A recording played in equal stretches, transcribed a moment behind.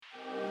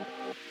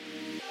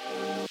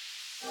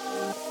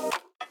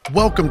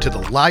Welcome to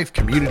the Life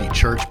Community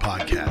Church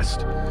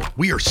podcast.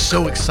 We are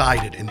so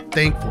excited and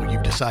thankful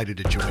you've decided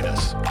to join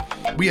us.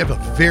 We have a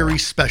very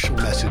special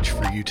message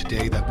for you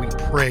today that we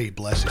pray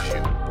blesses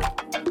you.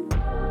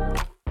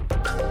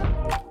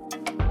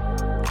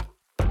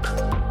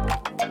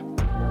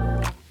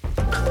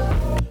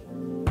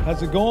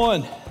 How's it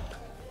going?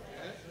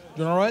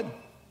 Doing all right?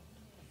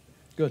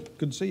 Good.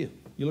 Good to see you.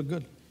 You look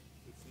good.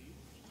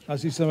 I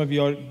see some of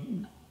you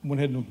went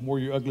ahead and wore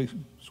your ugly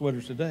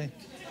sweaters today.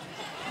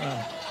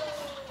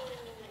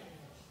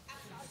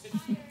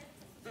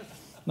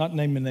 Not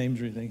naming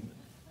names or anything.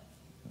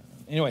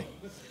 Anyway,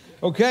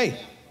 okay.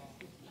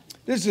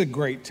 This is a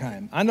great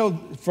time. I know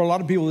for a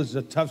lot of people this is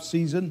a tough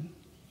season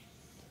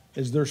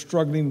as they're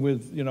struggling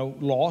with,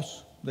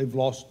 loss. They've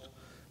lost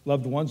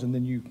loved ones, and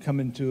then you come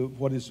into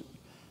what is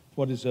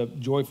a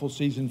joyful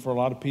season for a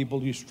lot of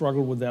people. You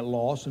struggle with that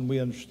loss, and we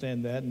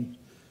understand that,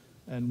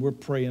 and we're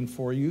praying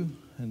for you,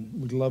 and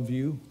we love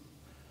you.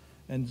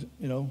 And,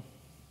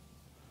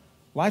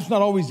 life's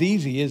not always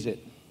easy, is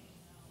it?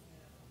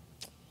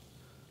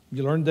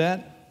 You learned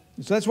that?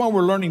 So that's why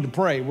we're learning to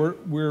pray.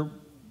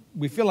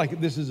 We feel like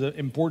this is an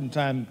important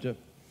time to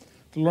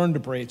learn to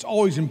pray. It's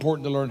always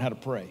important to learn how to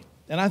pray.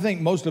 And I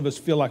think most of us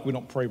feel like we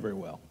don't pray very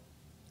well.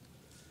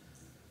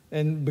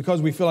 And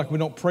because we feel like we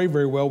don't pray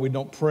very well, we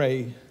don't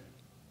pray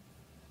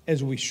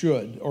as we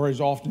should or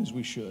as often as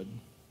we should.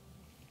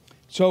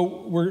 So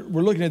we're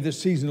looking at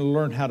this season to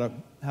learn how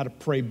to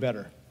pray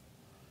better.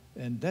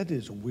 And that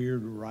is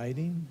weird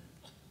writing.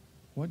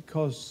 What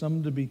caused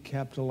some to be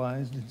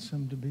capitalized and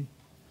some to be...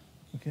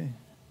 Okay.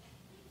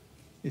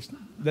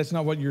 That's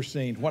not what you're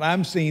seeing. What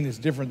I'm seeing is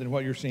different than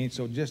what you're seeing,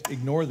 so just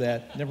ignore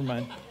that. Never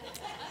mind.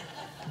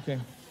 Okay.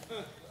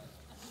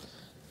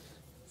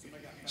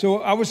 So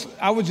I was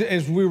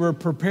as we were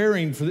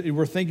preparing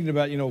we're thinking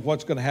about,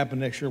 what's going to happen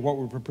next year, what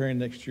we're preparing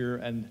next year,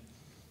 and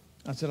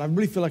I said, I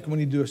really feel like we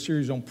need to do a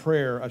series on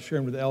prayer. I was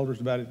sharing with the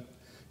elders about it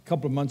a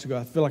couple of months ago.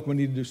 I feel like we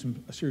need to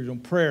do a series on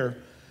prayer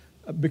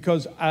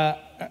because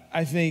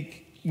I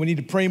think we need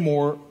to pray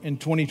more in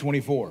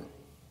 2024.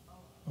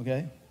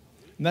 Okay?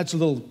 And that's a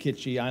little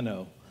kitschy, I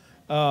know.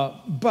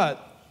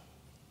 But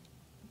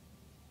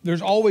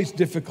there's always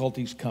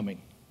difficulties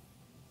coming.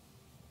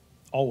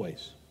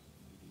 Always.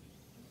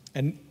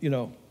 And, it's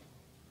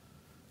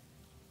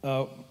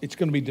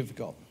going to be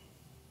difficult.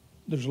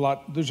 There's a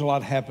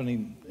lot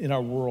happening in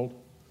our world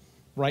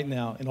right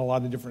now in a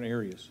lot of different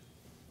areas.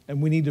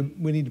 And we need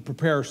to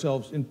prepare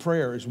ourselves in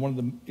prayer is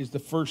the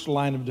first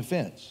line of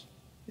defense.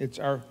 It's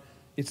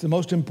the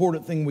most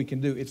important thing we can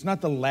do. It's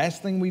not the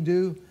last thing we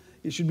do.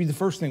 It should be the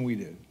first thing we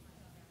do.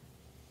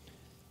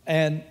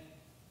 And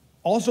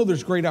also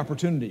there's great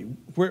opportunity.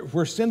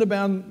 Where sin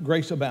abounds,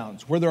 grace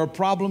abounds. Where there are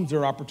problems, there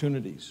are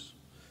opportunities.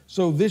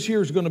 So this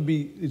year is going to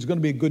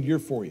be a good year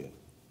for you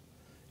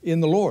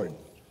in the Lord.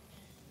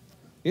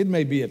 It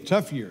may be a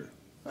tough year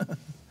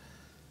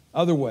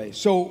other ways.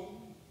 So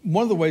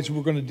one of the ways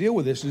we're going to deal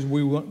with this is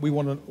we want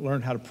to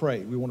learn how to pray.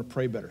 We want to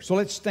pray better. So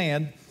let's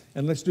stand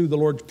and let's do the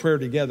Lord's Prayer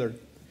together.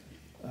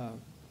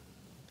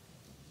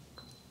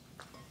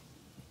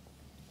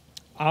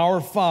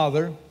 Our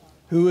Father,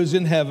 who is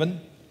in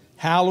heaven,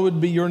 hallowed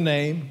be your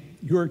name.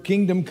 Your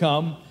kingdom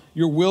come,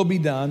 your will be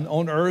done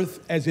on earth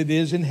as it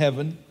is in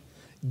heaven.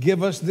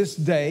 Give us this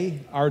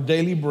day our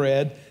daily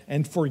bread,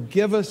 and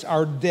forgive us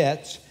our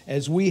debts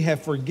as we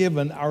have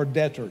forgiven our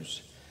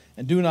debtors.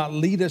 And do not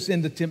lead us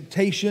into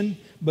temptation,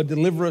 but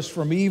deliver us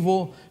from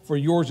evil. For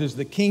yours is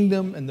the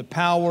kingdom and the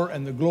power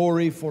and the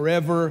glory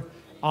forever.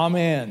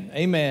 Amen.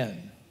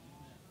 Amen.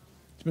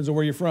 Depends on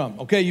where you're from.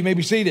 Okay, you may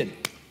be seated.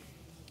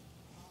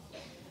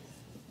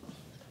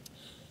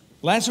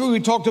 Last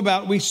week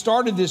we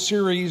started this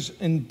series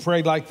and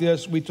prayed like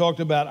this. We talked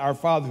about our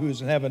Father who is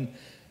in heaven,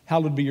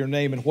 hallowed be your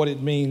name, and what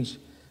it means.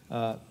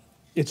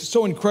 It's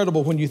so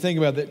incredible when you think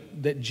about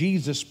that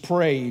Jesus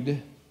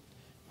prayed.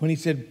 When he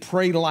said,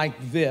 pray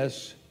like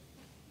this,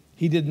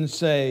 he didn't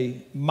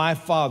say, my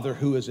Father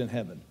who is in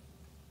heaven.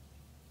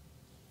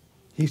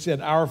 He said,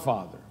 our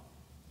Father.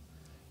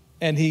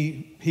 And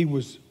he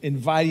was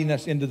inviting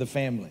us into the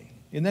family.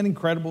 Isn't that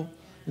incredible?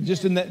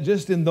 Just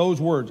in those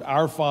words,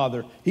 our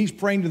Father. He's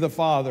praying to the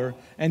Father,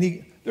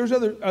 and there's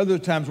other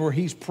times where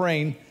he's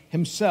praying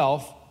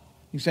himself.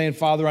 He's saying,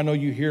 Father, I know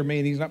you hear me,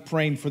 and he's not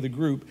praying for the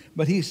group,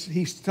 but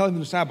he's telling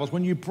the disciples,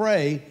 when you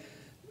pray,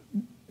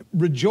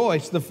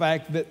 rejoice the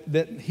fact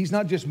that he's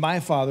not just my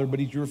Father, but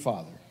he's your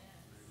Father.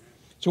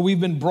 So we've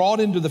been brought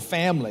into the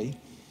family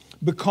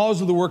because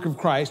of the work of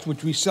Christ,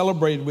 which we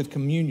celebrated with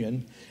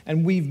communion,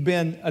 and we've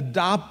been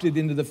adopted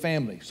into the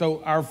family.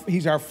 So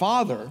he's our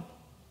Father.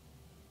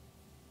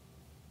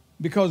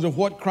 Because of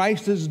what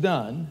Christ has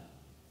done,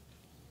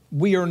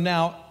 we are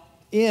now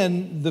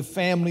in the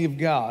family of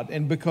God.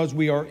 And because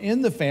we are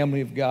in the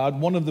family of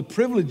God, one of the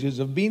privileges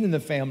of being in the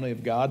family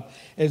of God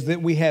is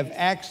that we have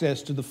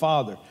access to the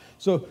Father.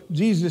 So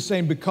Jesus is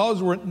saying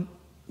because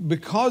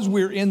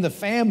we're in the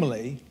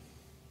family,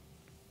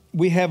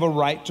 we have a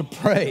right to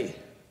pray.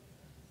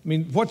 I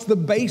mean, what's the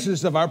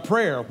basis of our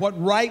prayer? What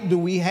right do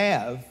we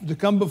have to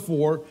come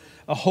before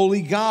a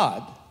holy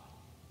God?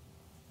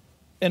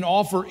 and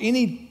offer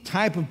any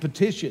type of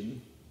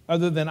petition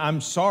other than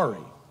I'm sorry.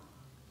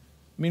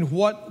 I mean,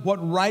 what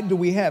right do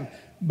we have?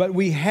 But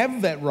we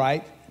have that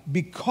right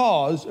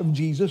because of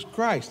Jesus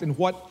Christ and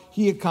what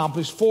he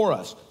accomplished for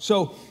us.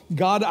 So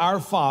God our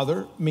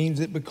Father means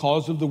that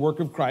because of the work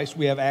of Christ,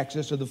 we have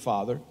access to the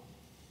Father.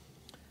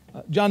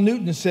 John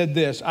Newton said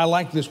this. I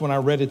like this when I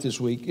read it this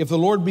week. If the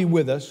Lord be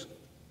with us,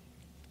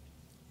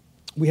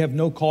 we have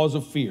no cause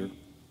of fear.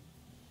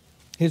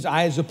 His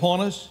eye is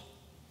upon us,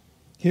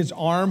 his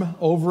arm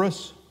over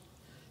us,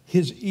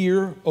 his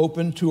ear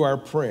open to our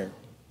prayer,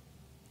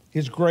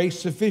 his grace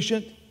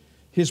sufficient,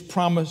 his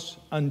promise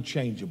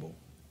unchangeable.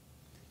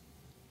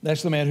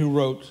 That's the man who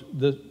wrote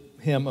the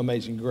hymn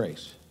Amazing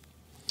Grace.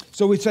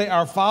 So we say,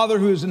 our Father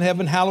who is in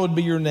heaven, hallowed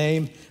be your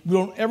name. We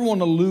don't ever want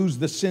to lose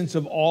the sense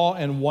of awe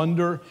and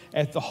wonder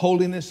at the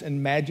holiness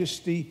and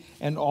majesty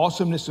and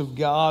awesomeness of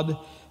God,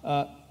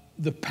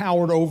 the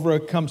power to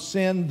overcome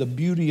sin, the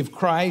beauty of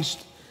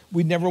Christ.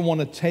 We never want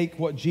to take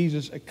what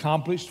Jesus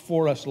accomplished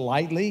for us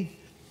lightly.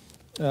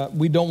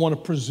 We don't want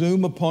to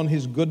presume upon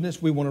his goodness.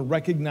 We want to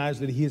recognize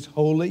that he is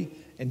holy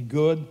and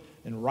good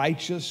and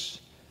righteous.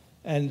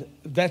 And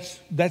that's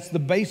the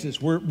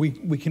basis.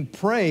 We can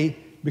pray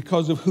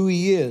because of who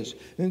he is.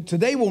 And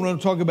today we're going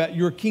to talk about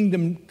your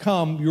kingdom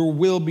come, your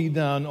will be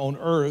done on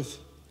earth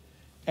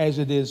as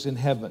it is in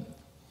heaven.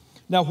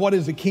 Now, what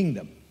is a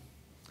kingdom?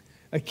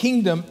 A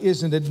kingdom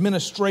is an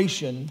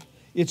administration.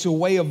 It's a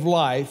way of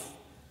life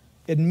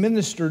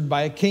administered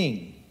by a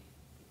king.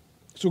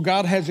 So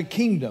God has a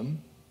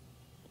kingdom,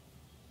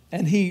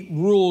 and he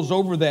rules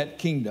over that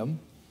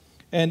kingdom.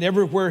 And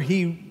everywhere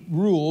he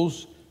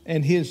rules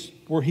and his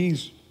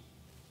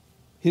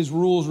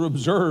rules are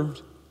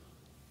observed,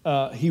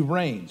 he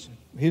reigns.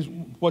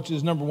 What's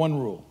his number one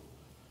rule?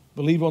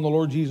 Believe on the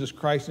Lord Jesus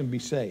Christ and be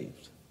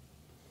saved.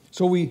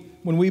 So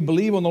when we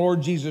believe on the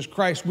Lord Jesus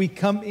Christ, we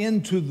come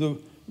into the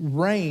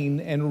reign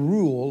and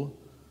rule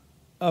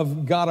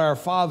of God our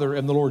Father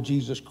and the Lord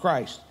Jesus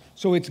Christ.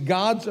 So it's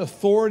God's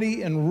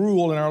authority and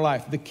rule in our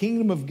life. The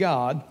kingdom of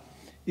God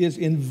is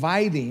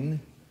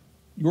inviting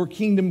your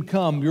kingdom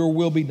come, your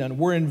will be done.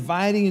 We're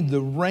inviting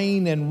the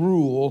reign and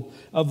rule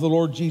of the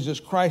Lord Jesus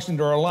Christ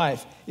into our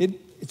life.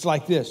 It's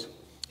like this.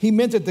 He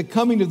meant that the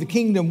coming of the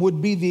kingdom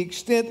would be the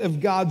extent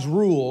of God's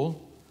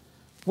rule,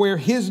 where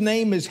his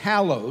name is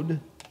hallowed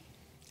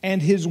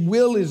and his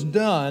will is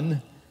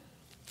done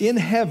in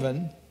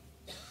heaven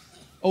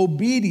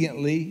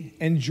obediently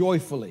and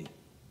joyfully.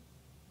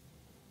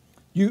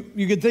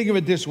 You could think of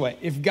it this way.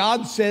 If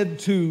God said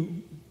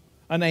to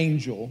an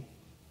angel,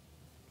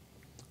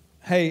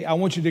 hey, I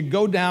want you to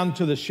go down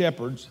to the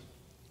shepherds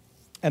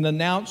and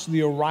announce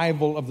the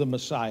arrival of the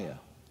Messiah.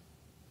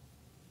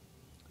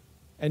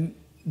 And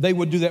they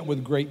would do that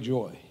with great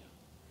joy.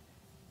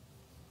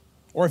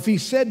 Or if he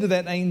said to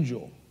that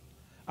angel,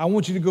 I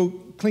want you to go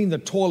clean the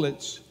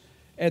toilets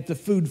at the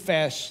Food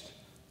Fast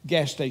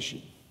gas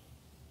station.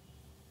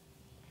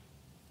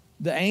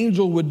 The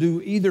angel would do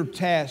either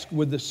task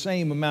with the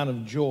same amount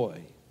of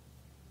joy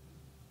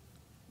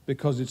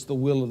because it's the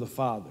will of the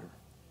Father.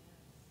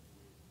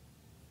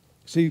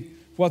 See,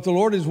 what the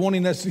Lord is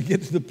wanting us to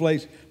get to the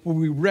place where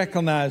we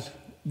recognize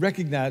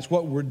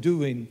what we're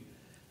doing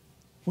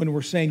when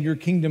we're saying, your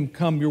kingdom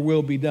come, your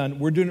will be done.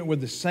 We're doing it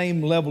with the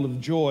same level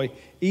of joy,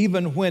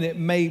 even when it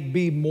may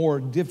be more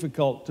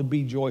difficult to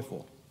be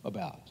joyful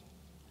about.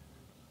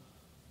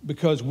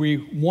 Because we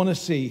want to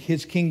see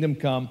his kingdom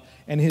come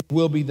and his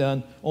will be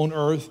done on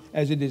earth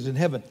as it is in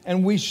heaven.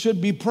 And we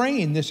should be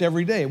praying this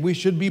every day. We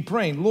should be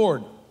praying,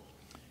 Lord,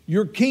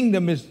 your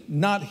kingdom is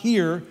not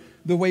here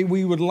the way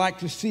we would like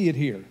to see it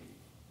here.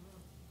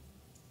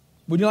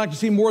 Would you like to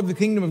see more of the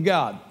kingdom of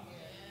God?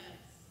 Yes.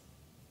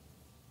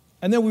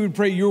 And then we would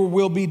pray, your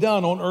will be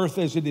done on earth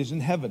as it is in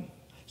heaven.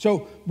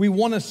 So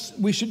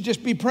we should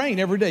just be praying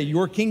every day.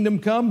 Your kingdom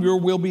come, your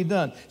will be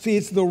done. See,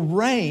 it's the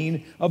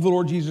reign of the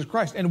Lord Jesus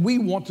Christ. And we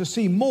want to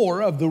see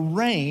more of the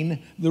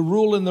reign, the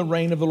rule and the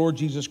reign of the Lord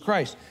Jesus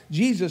Christ.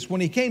 Jesus,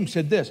 when he came,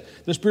 said this,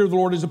 the Spirit of the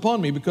Lord is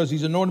upon me because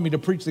he's anointed me to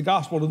preach the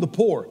gospel to the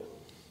poor.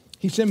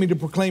 He sent me to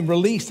proclaim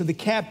release to the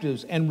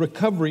captives and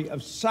recovery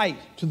of sight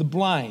to the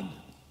blind,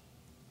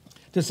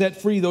 to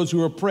set free those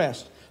who are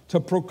oppressed,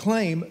 to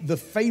proclaim the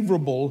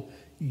favorable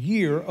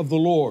year of the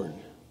Lord.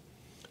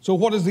 So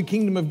what does the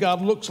kingdom of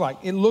God look like?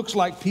 It looks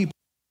like people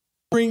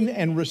hearing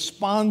and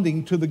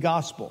responding to the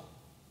gospel.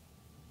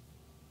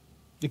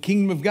 The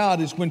kingdom of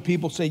God is when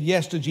people say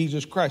yes to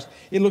Jesus Christ.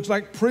 It looks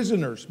like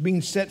prisoners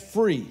being set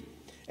free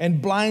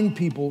and blind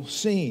people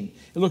seeing.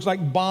 It looks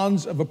like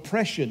bonds of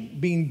oppression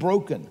being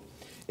broken.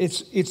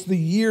 It's the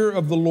year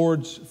of the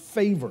Lord's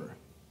favor.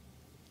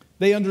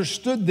 They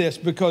understood this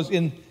because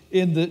in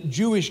the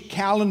Jewish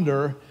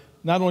calendar,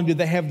 not only did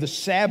they have the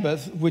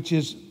Sabbath, which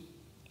is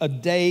a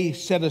day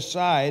set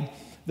aside,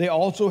 they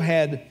also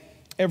had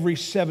every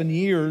 7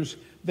 years,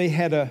 they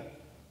had a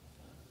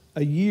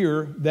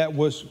year that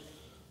was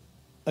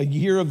a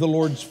year of the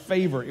Lord's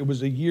favor. It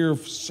was a year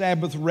of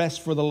Sabbath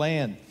rest for the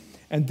land.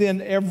 And then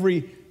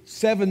every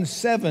 7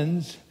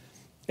 sevens,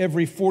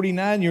 every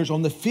 49 years,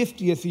 on the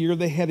 50th year,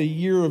 they had a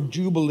year of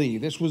Jubilee.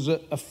 This was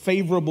a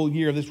favorable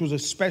year. This was a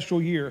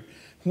special year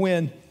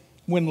when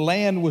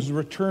land was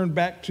returned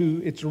back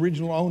to its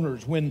original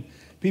owners, when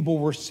people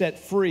were set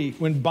free,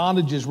 when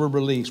bondages were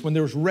released, when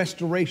there was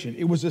restoration.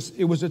 It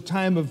was a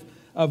time of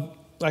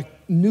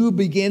like new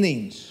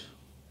beginnings.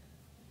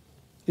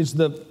 It's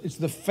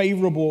the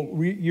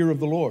favorable year of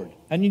the Lord.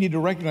 And you need to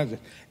recognize it.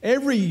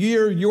 Every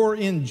year you're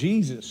in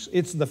Jesus,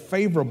 it's the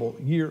favorable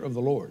year of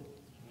the Lord.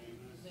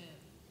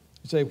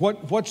 You say,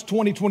 what's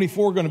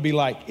 2024 going to be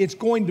like? It's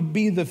going to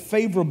be the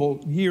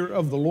favorable year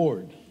of the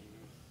Lord.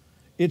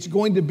 It's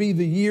going to be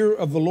the year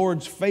of the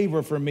Lord's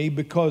favor for me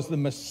because the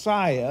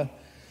Messiah,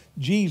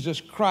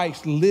 Jesus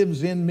Christ,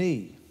 lives in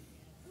me.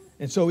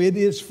 And so it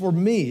is for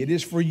me. It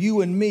is for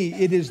you and me.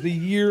 It is the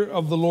year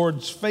of the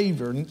Lord's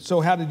favor. And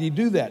so how did he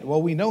do that?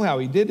 Well, we know how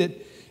he did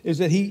it, is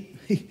that he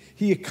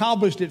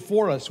accomplished it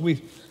for us.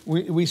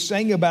 We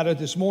sang about it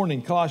this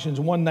morning. Colossians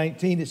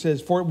 1:19, it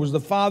says, "For it was the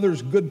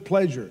Father's good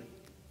pleasure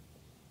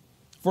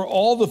for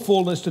all the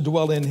fullness to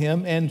dwell in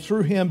him, and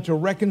through him to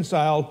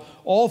reconcile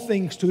all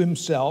things to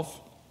himself,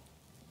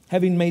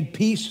 having made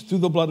peace through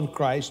the blood of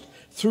Christ.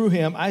 Through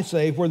him, I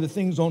say, whether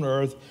things on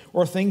earth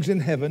or things in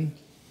heaven.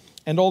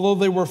 And although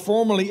they were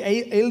formerly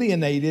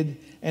alienated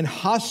and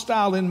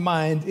hostile in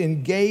mind,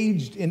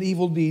 engaged in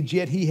evil deeds,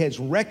 yet he has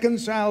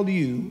reconciled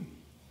you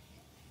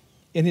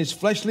in his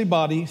fleshly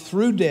body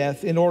through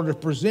death in order to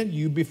present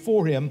you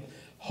before him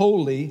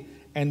holy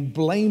and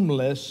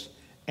blameless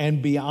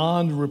and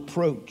beyond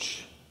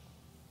reproach."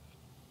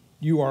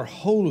 You are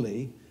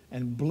holy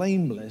and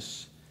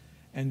blameless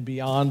and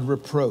beyond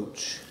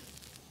reproach.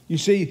 You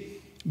see,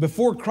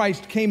 before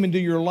Christ came into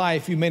your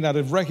life, you may not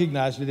have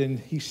recognized it, and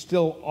he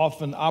still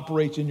often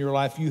operates in your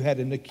life. You had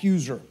an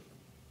accuser.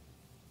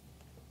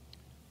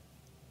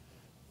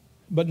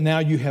 But now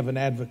you have an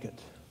advocate.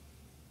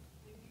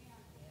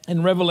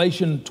 In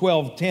Revelation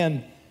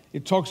 12:10,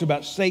 it talks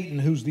about Satan,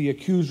 who's the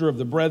accuser of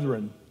the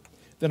brethren.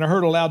 Then I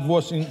heard a loud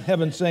voice in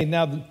heaven saying,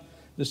 "Now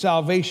the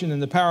salvation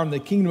and the power and the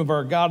kingdom of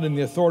our God and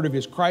the authority of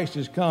his Christ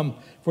has come,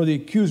 for the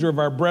accuser of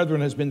our brethren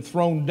has been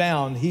thrown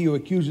down, he who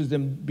accuses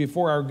them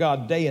before our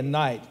God day and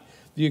night.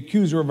 The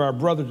accuser of our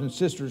brothers and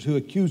sisters who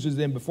accuses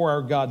them before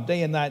our God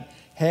day and night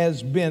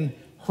has been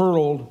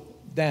hurled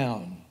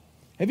down."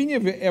 Have you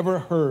ever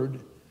heard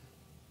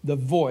the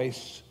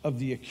voice of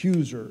the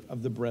accuser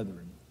of the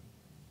brethren?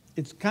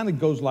 It kind of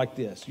goes like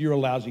this: "You're a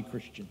lousy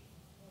Christian.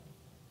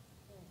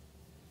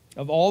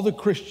 Of all the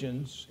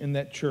Christians in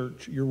that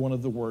church, you're one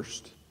of the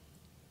worst.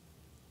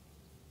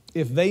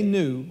 If they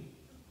knew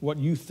what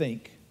you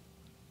think,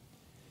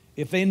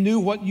 if they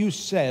knew what you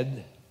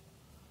said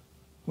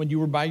when you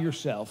were by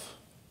yourself,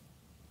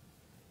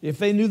 if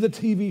they knew the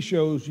TV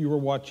shows you were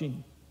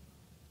watching,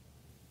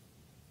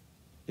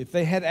 if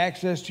they had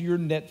access to your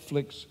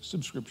Netflix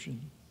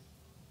subscription,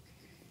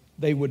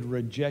 they would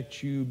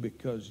reject you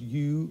because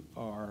you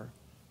are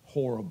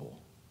horrible.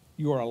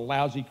 You are a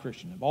lousy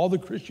Christian. Of all the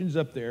Christians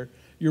up there,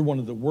 you're one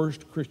of the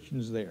worst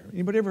Christians there."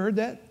 Anybody ever heard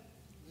that?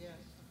 Yes.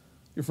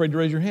 You're afraid to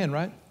raise your hand,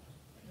 right?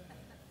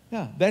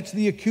 Yeah, that's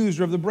the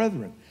accuser of the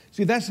brethren.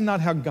 See, that's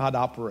not how God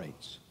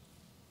operates.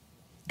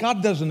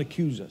 God doesn't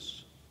accuse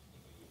us.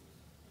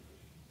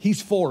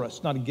 He's for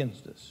us, not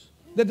against us.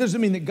 That doesn't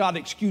mean that God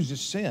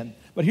excuses sin,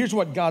 but here's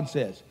what God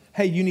says: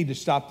 "Hey, you need to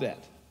stop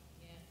that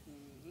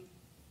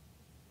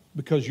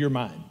because you're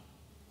mine."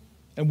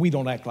 And we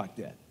don't act like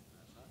that.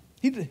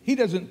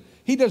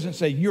 He doesn't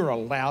say, "You're a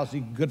lousy,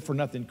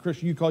 good-for-nothing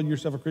Christian. You call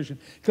yourself a Christian."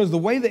 Because the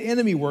way the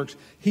enemy works,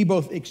 he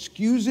both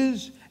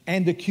excuses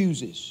and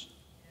accuses.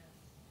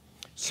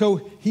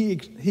 So he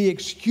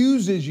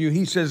excuses you.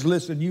 He says,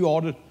 "Listen, you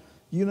ought to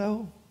do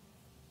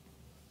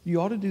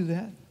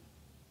that.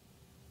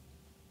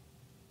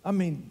 I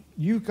mean,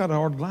 you've got a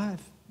hard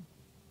life.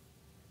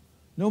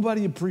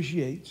 Nobody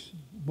appreciates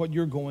what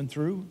you're going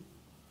through.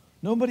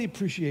 Nobody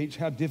appreciates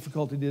how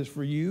difficult it is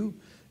for you.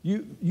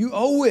 You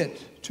owe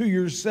it to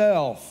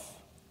yourself.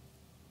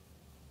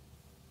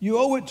 You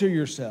owe it to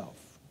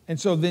yourself." And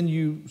so then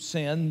you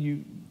sin,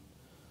 you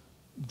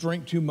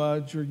drink too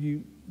much, or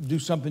you do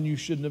something you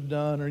shouldn't have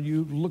done, or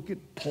you look at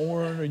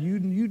porn, or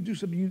you do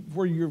something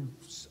where you're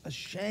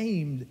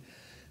ashamed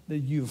that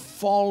you've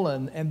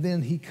fallen. And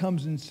then he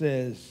comes and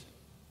says,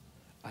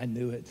 "I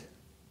knew it.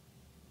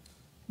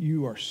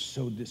 You are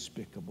so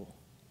despicable.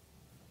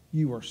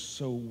 You are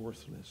so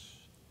worthless."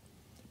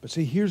 But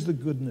see, here's the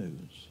good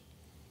news.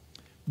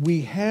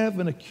 We have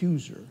an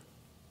accuser,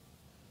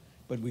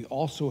 but we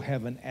also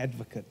have an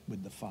advocate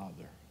with the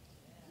Father.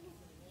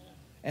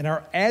 And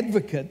our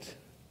advocate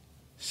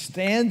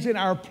stands in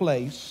our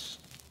place.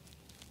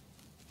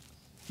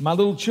 "My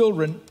little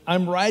children,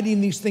 I'm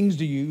writing these things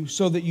to you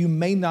so that you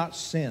may not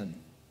sin.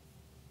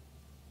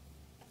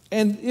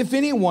 And if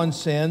anyone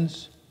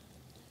sins,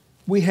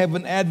 we have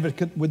an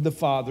advocate with the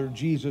Father,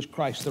 Jesus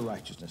Christ the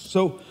righteousness."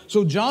 So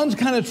John's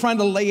kind of trying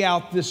to lay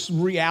out this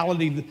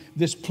reality,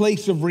 this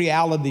place of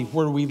reality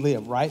where we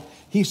live, right?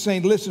 He's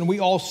saying, listen, we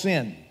all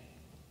sin,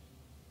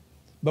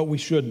 but we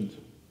shouldn't.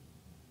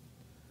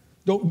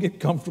 Don't get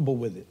comfortable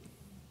with it.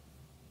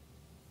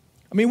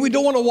 I mean, we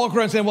don't want to walk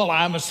around saying, well,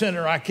 I'm a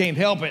sinner, I can't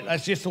help it.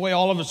 That's just the way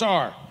all of us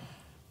are.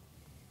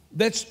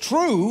 That's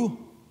true.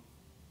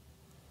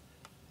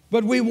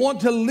 But we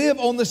want to live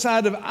on the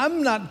side of,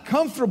 I'm not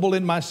comfortable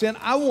in my sin,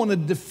 I want to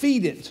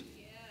defeat it.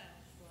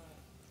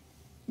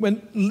 When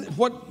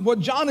what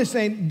John is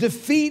saying,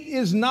 defeat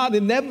is not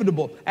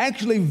inevitable.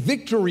 Actually,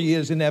 victory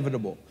is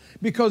inevitable.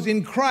 Because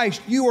in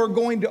Christ, you are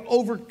going to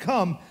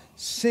overcome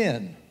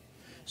sin.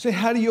 So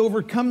how do you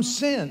overcome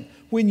sin?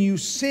 When you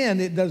sin,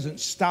 it doesn't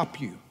stop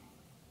you.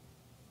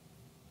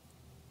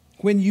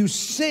 When you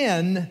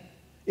sin,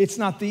 it's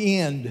not the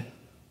end.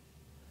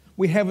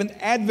 We have an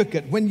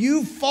advocate. When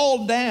you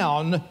fall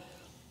down,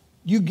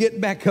 you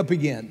get back up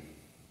again.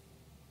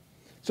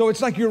 So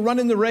it's like you're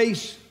running the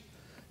race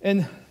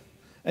and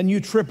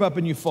you trip up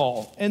and you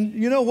fall. And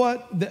you know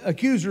what? The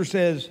accuser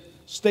says,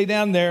 stay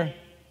down there.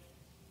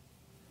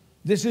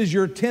 This is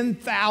your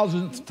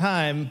 10,000th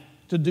time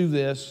to do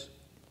this.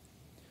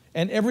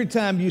 And every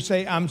time you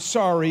say, I'm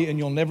sorry, and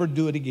you'll never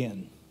do it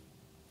again.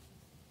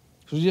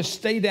 So just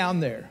stay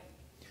down there.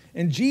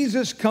 And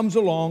Jesus comes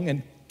along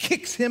and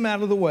kicks him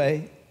out of the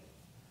way.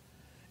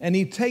 And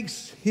he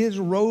takes his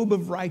robe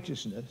of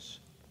righteousness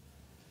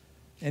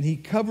and he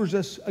covers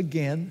us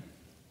again.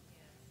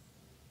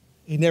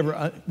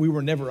 We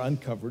were never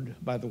uncovered,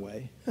 by the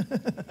way.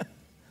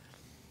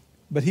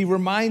 But he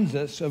reminds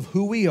us of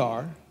who we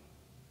are,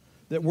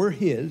 that we're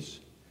his,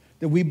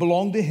 that we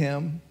belong to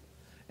him,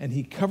 and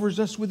he covers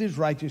us with his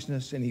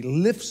righteousness, and he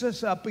lifts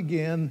us up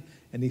again,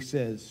 and he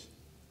says,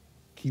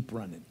 keep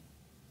running.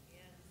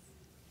 Yes.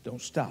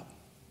 Don't stop.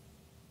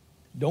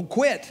 Don't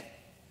quit.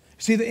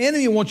 See, the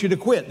enemy wants you to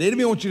quit. The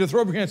enemy wants you to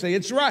throw up your hand and say,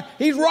 it's right.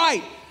 He's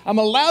right. I'm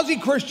a lousy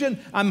Christian.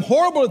 I'm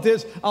horrible at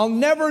this. I'll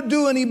never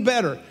do any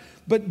better.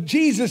 But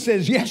Jesus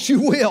says, yes,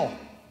 you will.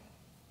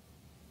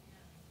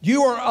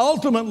 You are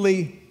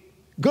ultimately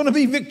going to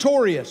be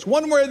victorious,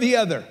 one way or the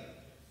other.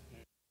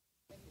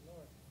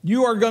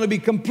 You are going to be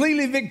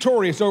completely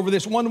victorious over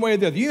this one way or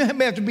the other. You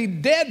may have to be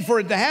dead for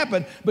it to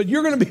happen, but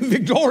you're going to be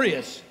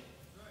victorious.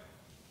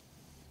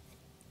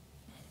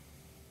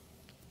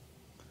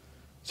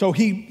 So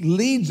he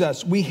leads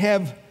us. We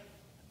have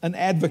an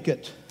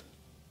advocate.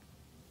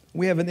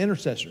 We have an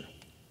intercessor.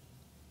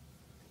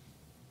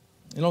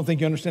 I don't think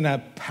you understand how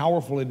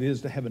powerful it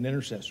is to have an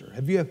intercessor.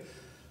 You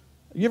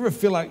ever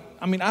feel like,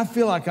 I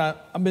feel like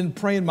I've been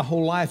praying my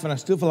whole life and I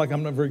still feel like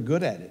I'm not very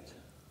good at it.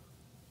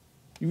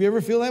 You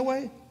ever feel that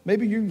way?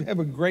 Maybe you have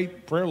a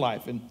great prayer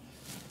life, and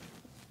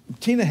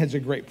Tina has a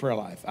great prayer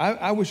life.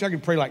 I wish I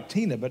could pray like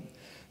Tina, but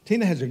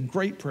Tina has a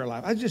great prayer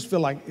life. I just feel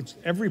like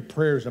every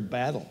prayer is a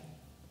battle.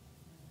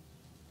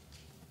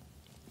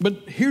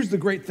 But here's the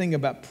great thing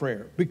about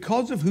prayer.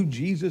 Because of who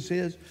Jesus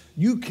is,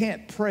 you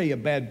can't pray a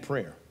bad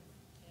prayer.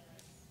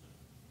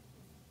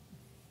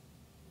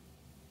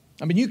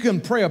 You can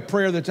pray a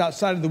prayer that's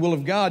outside of the will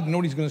of God. You know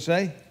what he's going to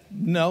say?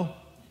 No.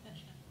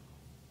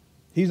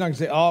 He's not going to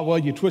say, oh, well,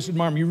 you twisted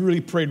my arm. You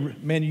really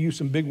prayed. Man, you used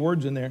some big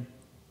words in there.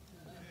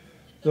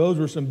 Those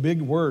were some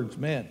big words,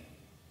 man.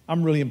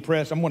 I'm really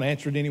impressed. I'm going to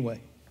answer it anyway.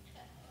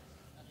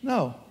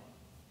 No.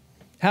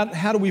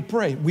 How do we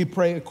pray? We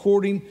pray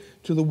according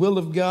to the will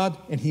of God,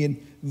 and he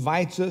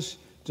invites us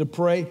to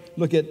pray.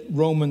 Look at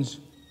Romans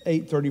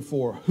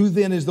 8:34. Who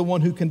then is the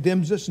one who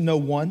condemns us? No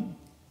one.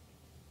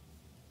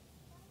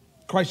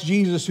 Christ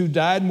Jesus, who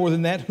died, more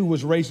than that, who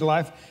was raised to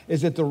life,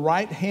 is at the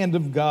right hand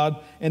of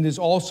God and is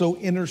also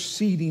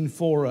interceding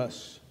for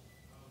us.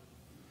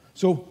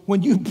 So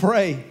when you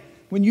pray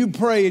and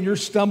you're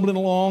stumbling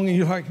along and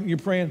you're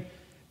praying,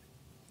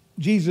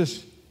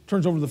 Jesus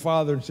turns over to the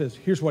Father and says,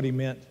 here's what he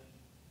meant.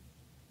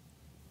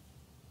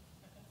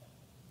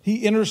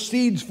 He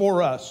intercedes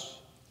for us.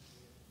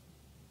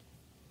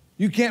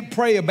 You can't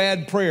pray a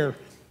bad prayer.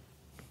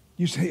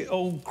 You say,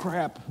 oh,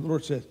 crap. The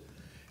Lord says,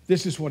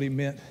 this is what he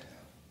meant.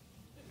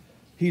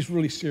 He's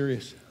really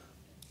serious.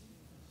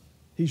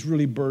 He's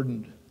really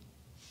burdened.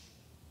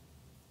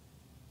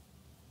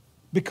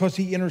 Because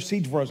he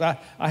intercedes for us. I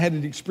had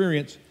an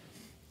experience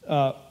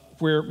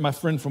where my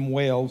friend from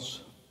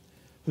Wales,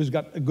 who's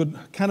got a good,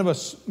 kind of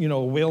a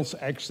Wales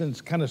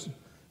accent, kind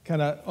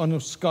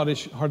of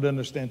Scottish, hard to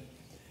understand.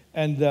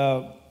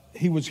 And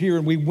he was here,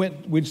 and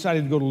we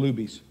decided to go to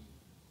Luby's.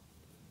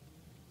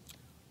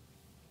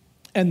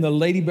 And the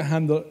lady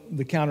behind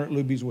the counter at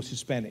Luby's was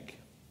Hispanic.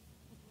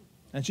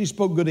 And she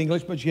spoke good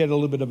English, but she had a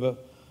little bit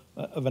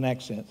of an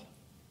accent.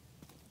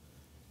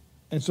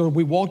 And so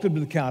we walked up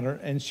to the counter,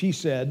 and she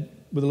said,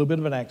 with a little bit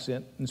of an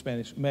accent in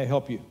Spanish, may I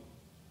help you?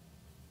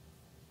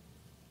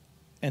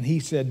 And he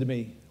said to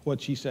me,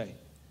 what'd she say?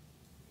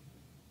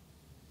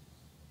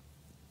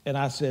 And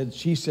I said,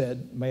 she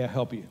said, may I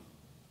help you?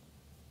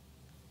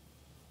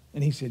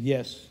 And he said,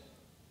 yes,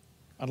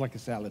 I'd like a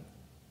salad.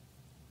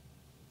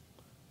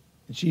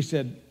 And she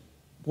said,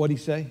 what'd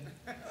he say?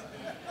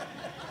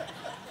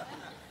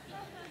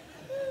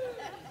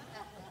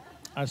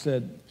 I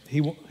said,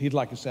 he'd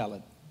like a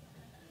salad.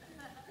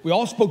 We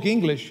all spoke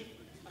English,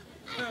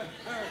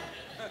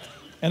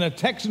 and a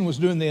Texan was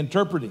doing the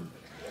interpreting.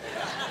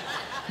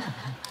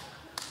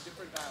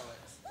 Different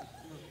dialects.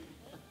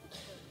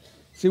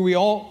 See, we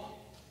all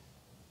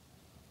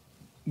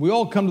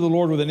come to the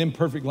Lord with an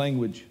imperfect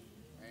language,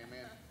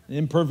 amen, an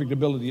imperfect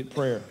ability at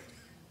prayer.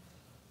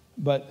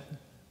 But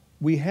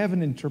we have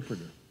an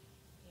interpreter.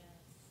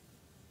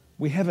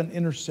 We have an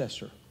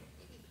intercessor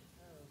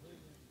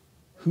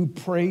who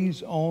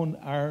prays on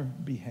our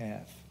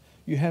behalf.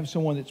 You have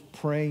someone that's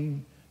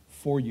praying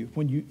for you.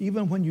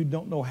 Even when you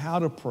don't know how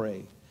to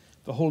pray,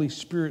 the Holy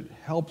Spirit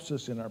helps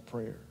us in our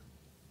prayer.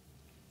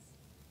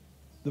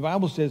 The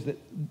Bible says that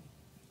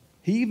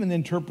He even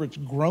interprets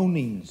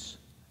groanings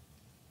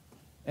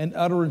and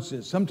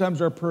utterances.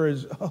 Sometimes our prayer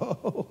is,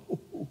 oh,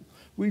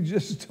 we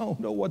just don't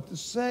know what to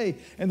say.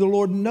 And the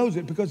Lord knows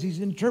it because He's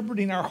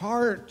interpreting our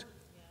heart.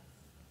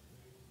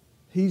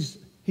 He's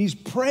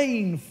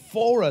praying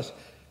for us.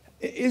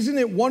 Isn't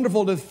it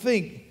wonderful to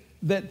think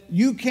that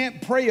you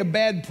can't pray a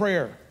bad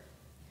prayer?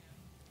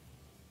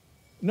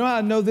 You know how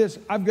I know this?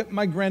 I've got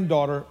my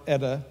granddaughter,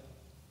 Etta,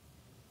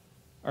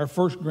 our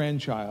first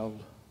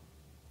grandchild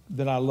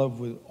that I love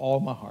with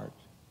all my heart.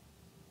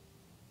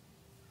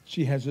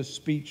 She has a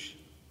speech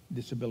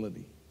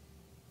disability.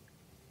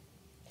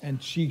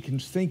 And she can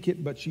think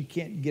it, but she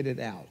can't get it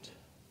out.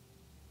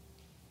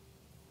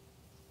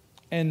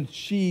 And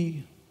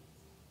she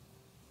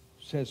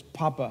says,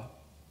 Papa,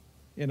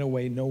 in a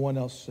way no one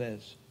else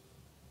says.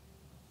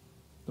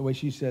 The way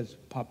she says,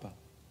 Papa.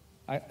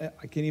 I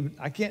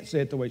can't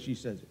say it the way she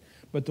says it.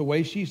 But the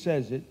way she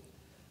says it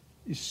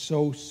is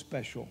so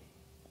special.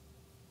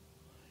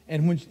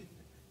 And when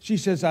she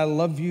says, I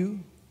love you,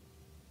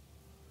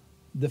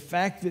 the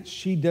fact that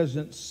she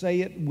doesn't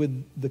say it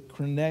with the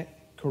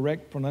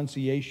correct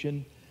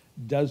pronunciation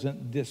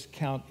doesn't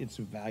discount its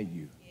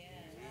value. Yeah,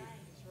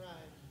 that's right.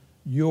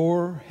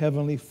 Your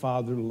Heavenly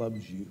Father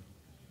loves you.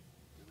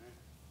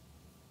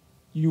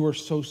 You are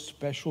so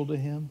special to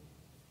Him.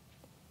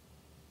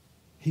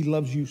 He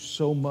loves you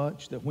so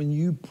much that when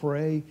you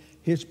pray,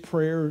 your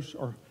prayers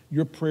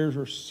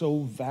are so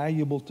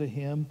valuable to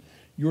Him.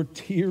 Your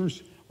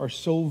tears are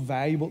so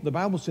valuable. The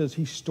Bible says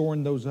He's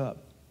storing those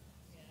up.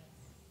 Yes.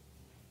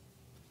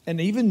 And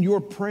even your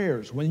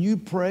prayers, when you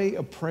pray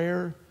a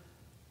prayer,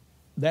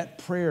 that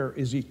prayer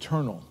is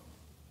eternal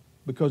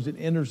because it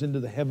enters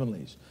into the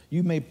heavenlies.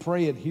 You may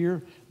pray it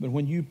here, but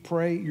when you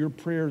pray, your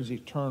prayer is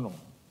eternal.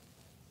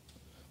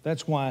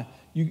 That's why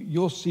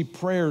you'll see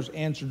prayers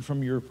answered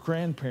from your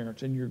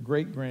grandparents and your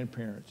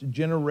great-grandparents,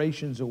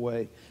 generations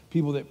away,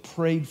 people that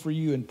prayed for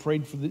you and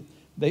prayed for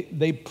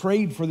they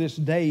prayed for this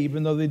day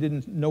even though they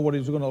didn't know what it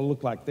was going to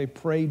look like. They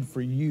prayed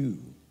for you.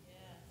 Yes.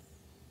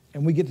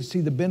 And we get to see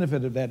the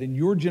benefit of that. In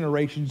your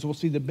generations, we'll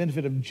see the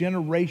benefit of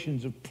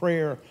generations of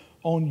prayer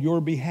on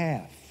your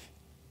behalf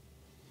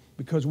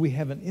because we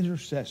have an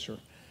intercessor.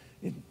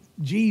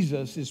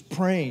 Jesus is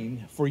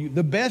praying for you.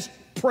 The best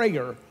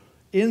prayer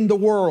in the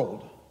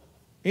world,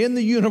 in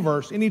the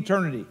universe, in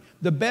eternity,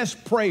 the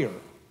best prayer,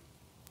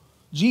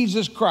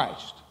 Jesus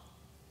Christ,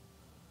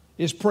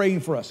 is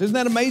praying for us. Isn't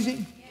that amazing?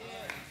 Yes.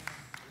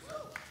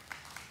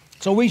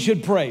 So we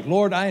should pray.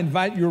 Lord, I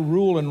invite your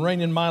rule and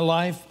reign in my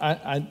life.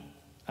 I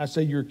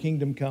say your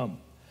kingdom come.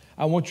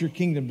 I want your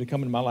kingdom to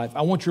come in my life.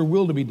 I want your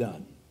will to be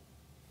done.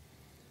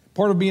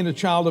 Part of being a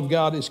child of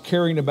God is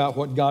caring about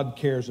what God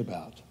cares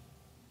about.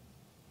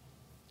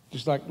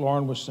 Just like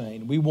Lauren was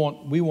saying, we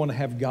want to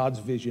have God's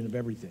vision of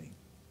everything.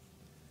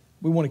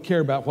 We want to care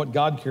about what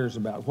God cares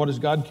about. What does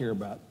God care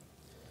about?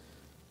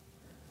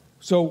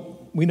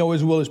 So we know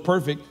His will is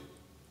perfect.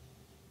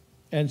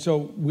 And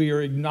so we are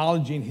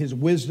acknowledging His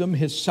wisdom,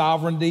 His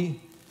sovereignty,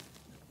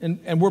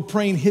 and we're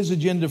praying His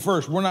agenda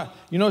first. We're not,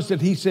 you notice that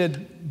He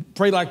said,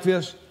 pray like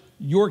this,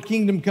 your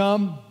kingdom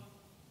come.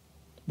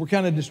 We're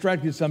kind of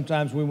distracted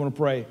sometimes when we want to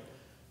pray.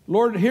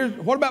 Lord,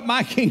 what about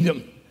my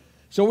kingdom?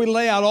 So we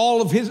lay out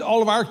all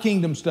of our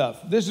kingdom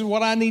stuff. This is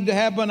what I need to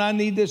happen. I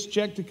need this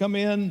check to come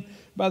in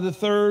by the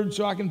 3rd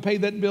so I can pay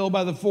that bill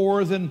by the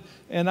 4th,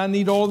 and I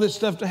need all this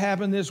stuff to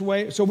happen this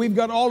way. So we've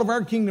got all of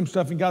our kingdom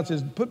stuff, and God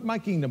says, put my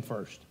kingdom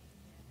first.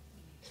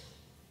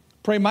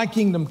 Pray my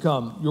kingdom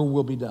come, your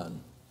will be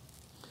done.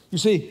 You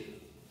see,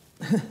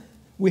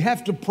 we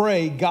have to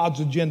pray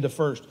God's agenda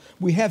first.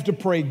 We have to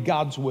pray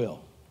God's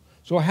will.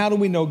 So how do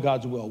we know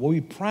God's will? Well,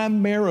 we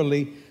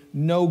primarily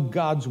know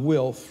God's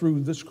will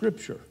through the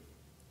Scripture.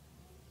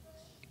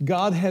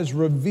 God has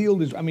revealed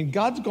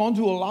God's gone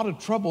through a lot of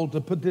trouble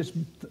to put this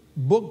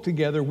book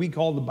together we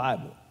call the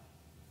Bible.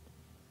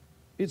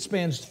 It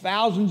spans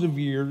thousands of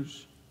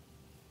years,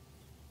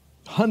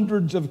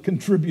 hundreds of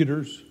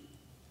contributors,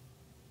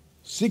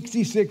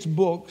 66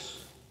 books,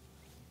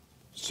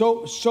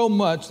 so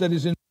much that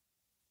is in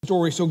the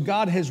story. So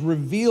God has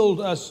revealed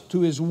us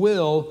to His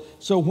will.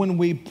 So when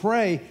we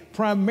pray,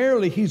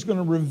 primarily He's going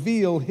to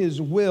reveal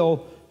His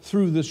will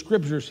through the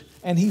Scriptures,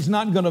 and He's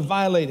not going to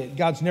violate it.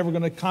 God's never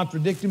going to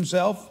contradict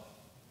Himself.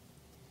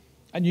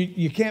 And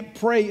you can't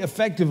pray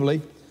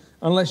effectively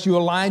unless you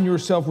align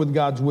yourself with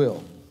God's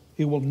will.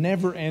 He will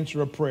never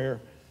answer a prayer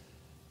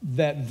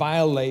that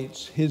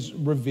violates His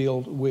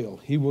revealed will.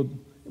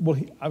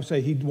 I would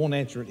say He won't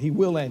answer it. He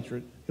will answer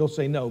it. He'll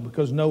say no,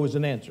 because no is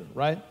an answer,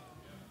 right?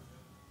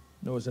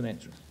 No is an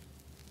answer.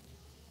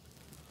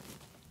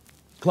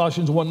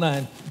 Colossians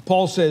 1:9,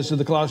 Paul says to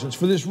the Colossians,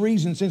 "For this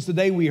reason, since the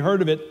day we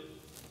heard of it,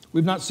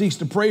 we've not ceased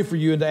to pray for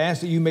you and to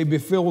ask that you may be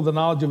filled with the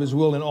knowledge of his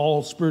will in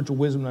all spiritual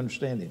wisdom and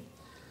understanding."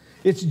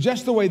 It's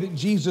just the way that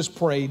Jesus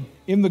prayed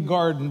in the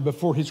garden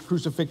before his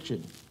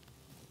crucifixion.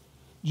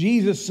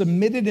 Jesus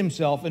submitted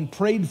himself and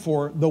prayed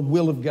for the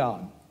will of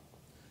God.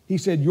 He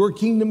said, "Your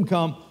kingdom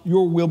come,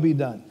 your will be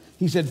done."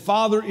 He said,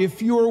 "Father,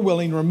 if you are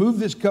willing, remove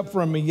this cup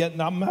from me, yet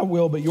not my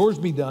will, but yours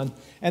be done."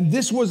 And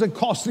this was a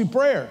costly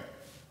prayer.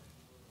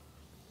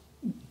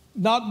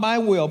 Not my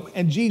will.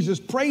 And Jesus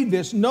prayed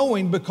this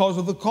knowing because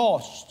of the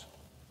cost.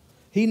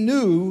 He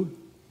knew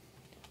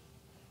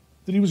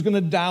that he was going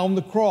to die on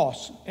the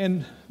cross.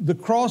 And the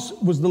cross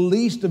was the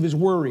least of his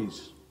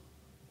worries.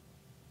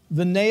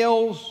 The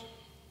nails,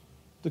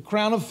 the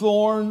crown of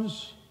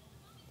thorns,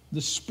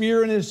 the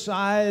spear in his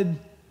side,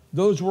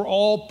 those were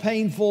all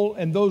painful,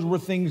 and those were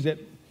things that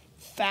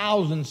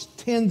thousands,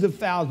 tens of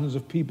thousands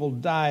of people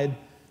died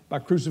by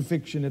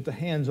crucifixion at the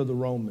hands of the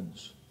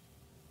Romans.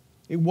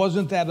 It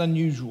wasn't that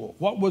unusual.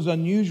 What was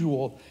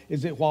unusual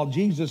is that while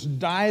Jesus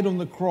died on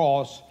the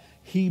cross,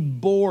 he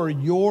bore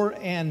your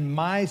and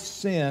my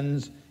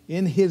sins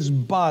in his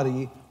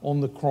body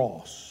on the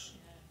cross.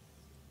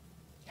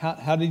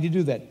 How did he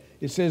do that?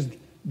 It says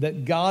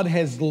that God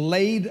has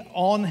laid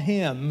on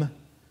him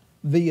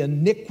the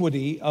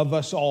iniquity of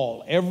us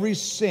all. Every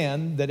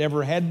sin that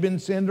ever had been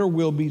sinned or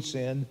will be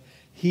sinned,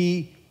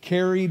 he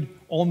carried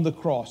on the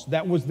cross.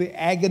 That was the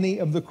agony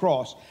of the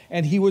cross.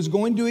 And he was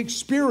going to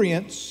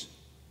experience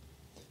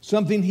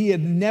something he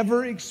had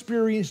never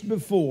experienced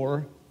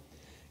before,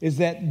 is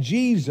that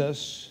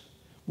Jesus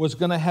was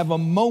going to have a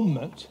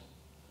moment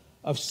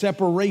of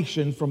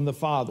separation from the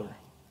Father.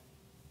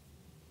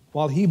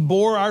 While he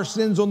bore our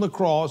sins on the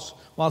cross,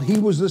 while he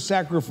was the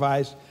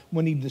sacrifice,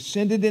 when he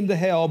descended into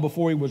hell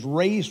before he was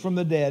raised from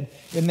the dead,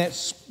 in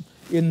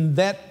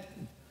that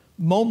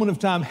moment of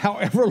time,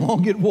 however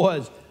long it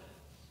was,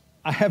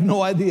 I have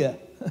no idea.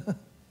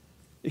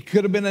 It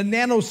could have been a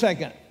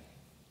nanosecond.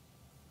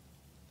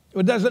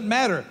 It doesn't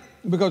matter,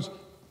 because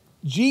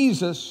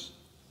Jesus,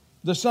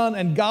 the Son,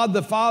 and God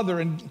the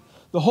Father and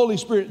the Holy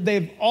Spirit,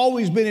 they've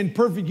always been in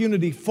perfect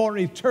unity for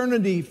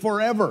eternity,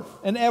 forever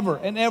and ever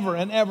and ever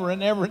and ever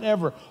and ever and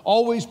ever,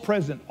 always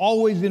present,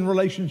 always in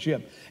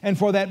relationship. And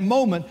for that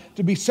moment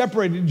to be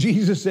separated,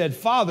 Jesus said,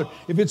 "Father,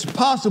 if it's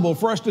possible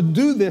for us to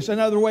do this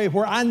another way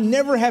where I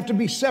never have to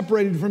be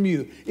separated from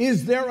you,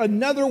 is there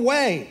another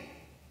way?"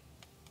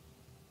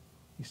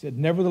 He said,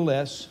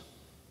 "Nevertheless,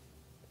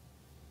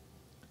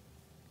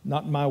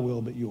 not my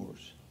will, but yours."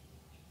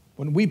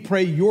 When we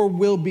pray, "Your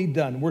will be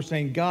done," we're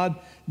saying, "God,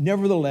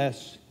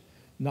 nevertheless,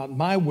 not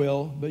my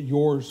will, but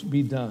yours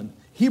be done."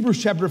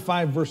 Hebrews chapter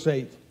 5, verse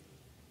 8.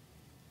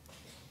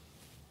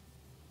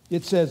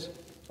 It says,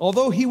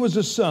 "Although he was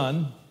a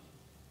son,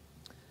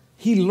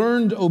 he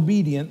learned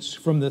obedience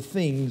from the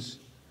things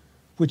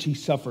which he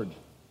suffered."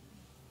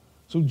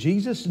 So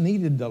Jesus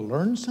needed to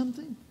learn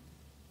something?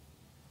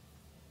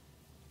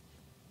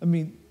 I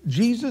mean,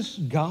 Jesus,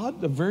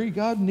 God, the very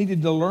God,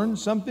 needed to learn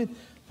something?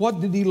 What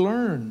did he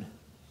learn?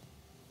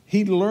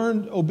 He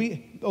learned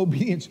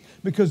obedience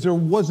because there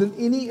wasn't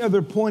any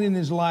other point in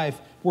his life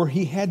where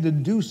he had to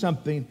do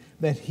something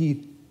that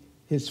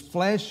his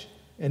flesh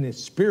and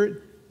his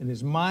spirit and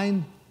his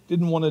mind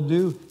didn't want to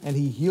do, and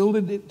he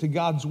yielded it to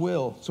God's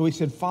will. So he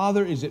said,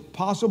 "Father, is it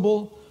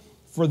possible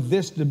for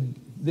this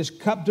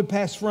cup to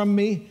pass from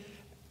me?"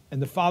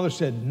 And the Father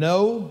said,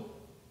 "No,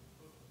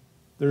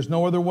 there's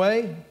no other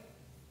way."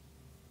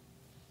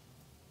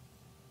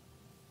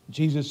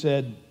 Jesus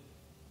said,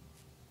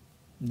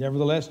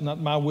 "Nevertheless,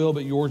 not my will,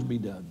 but yours be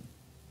done."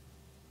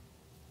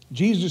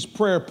 Jesus'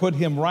 prayer put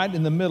him right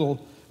in the middle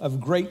of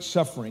great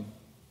suffering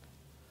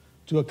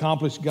to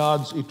accomplish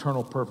God's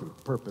eternal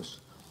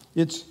purpose.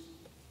 It's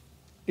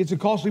a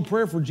costly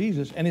prayer for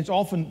Jesus, and it's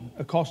often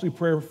a costly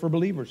prayer for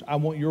believers. I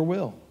want your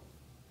will.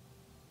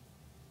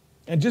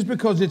 And just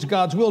because it's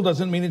God's will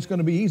doesn't mean it's going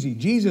to be easy.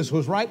 Jesus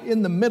was right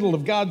in the middle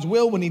of God's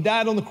will when he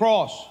died on the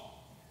cross.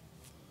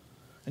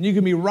 And you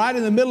can be right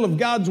in the middle of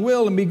God's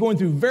will and be going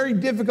through very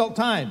difficult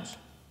times.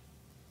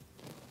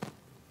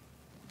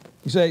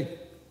 You say,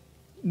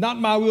 "Not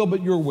my will,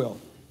 but your will."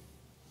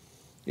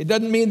 It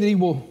doesn't mean that he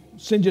will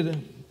send you to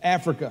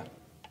Africa.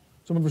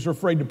 Some of us are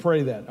afraid to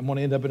pray that. I'm going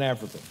to end up in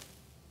Africa.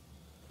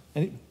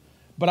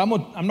 But I'm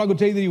not going to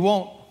tell you that he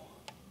won't,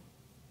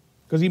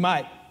 because he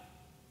might.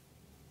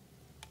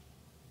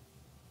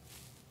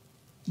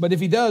 But if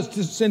he does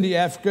send you to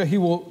Africa, he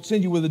will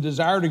send you with a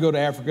desire to go to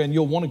Africa, and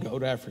you'll want to go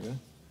to Africa.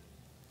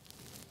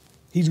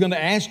 He's going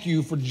to ask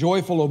you for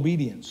joyful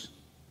obedience.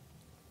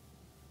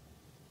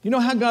 You know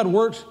how God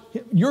works?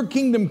 Your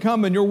kingdom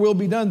come and your will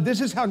be done. This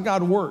is how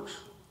God works.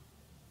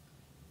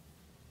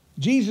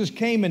 Jesus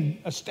came and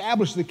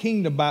established the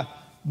kingdom by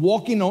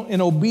walking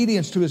in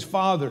obedience to his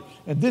Father.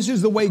 And this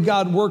is the way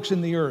God works in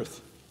the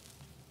earth.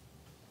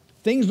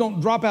 Things don't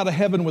drop out of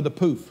heaven with a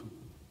poof.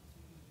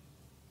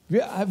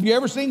 Have you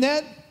ever seen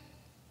that?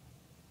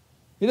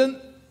 It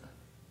doesn't.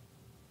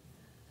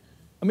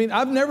 I mean,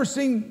 I've never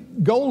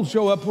seen gold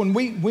show up when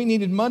we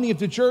needed money at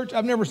the church.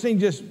 I've never seen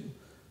just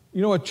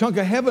a chunk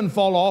of heaven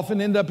fall off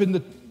and end up in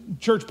the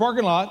church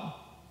parking lot.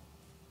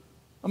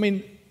 I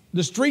mean,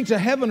 the streets of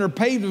heaven are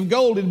paved with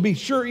gold. It'd be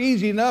sure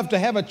easy enough to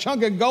have a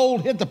chunk of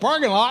gold hit the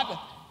parking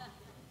lot.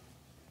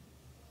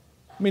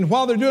 I mean,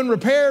 while they're doing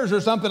repairs or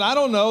something, I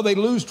don't know, they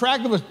lose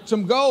track of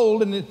some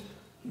gold.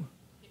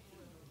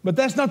 But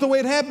that's not the way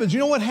it happens. You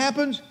know what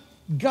happens?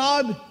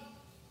 God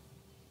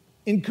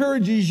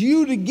encourages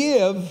you to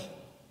give,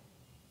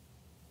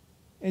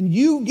 and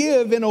you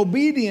give in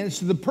obedience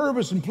to the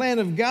purpose and plan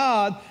of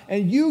God,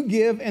 and you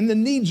give and the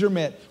needs are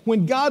met.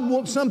 When God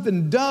wants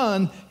something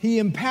done, he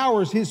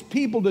empowers his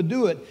people to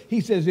do it. He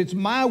says, it's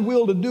my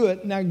will to do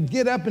it. Now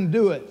get up and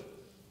do it.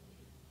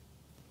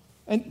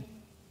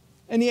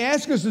 And he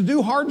asks us to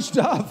do hard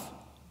stuff.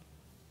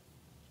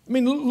 I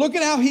mean, look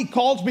at how he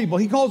calls people.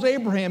 He calls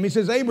Abraham. He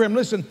says, Abraham,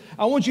 listen,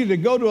 I want you to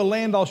go to a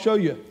land I'll show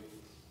you.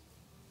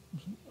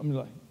 I'm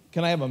like,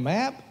 can I have a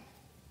map?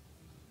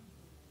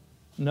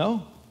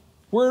 No.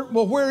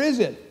 Where is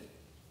it?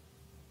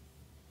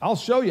 I'll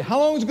show you. How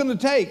long is it going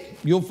to take?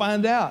 You'll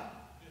find out.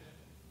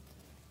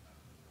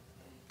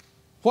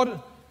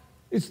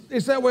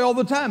 It's that way all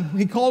the time.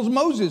 He calls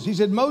Moses. He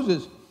said,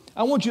 Moses,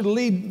 I want you to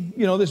lead,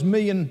 this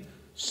million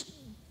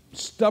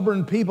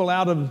stubborn people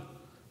out of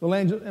the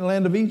land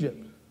of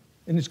Egypt.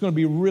 And it's going to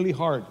be really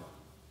hard.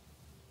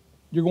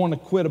 You're going to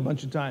quit a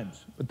bunch of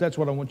times, but that's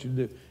what I want you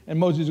to do. And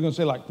Moses is going to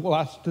say well,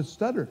 I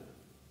stutter.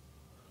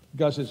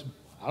 God says,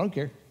 I don't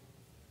care.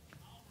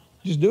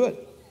 Just do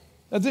it.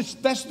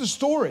 That's the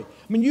story.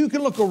 I mean, you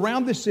can look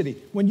around this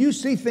city. When you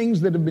see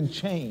things that have been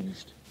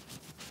changed,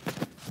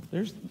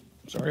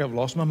 sorry, I've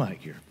lost my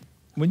mic here.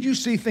 When you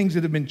see things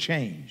that have been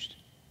changed,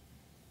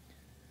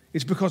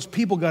 it's because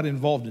people got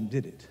involved and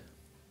did it.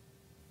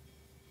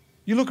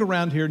 You look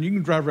around here and you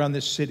can drive around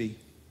this city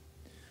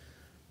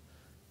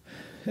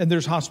and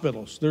there's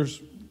hospitals.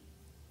 There's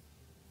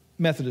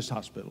Methodist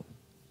Hospital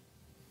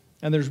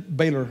and there's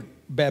Baylor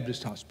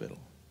Baptist Hospital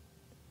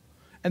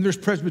and there's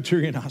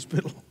Presbyterian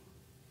Hospital.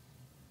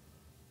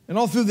 And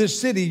all through this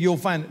city, you'll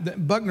find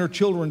that Buckner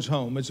Children's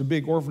Home. It's a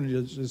big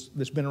orphanage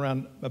that's been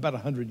around about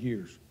 100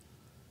 years.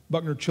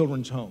 Buckner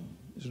Children's Home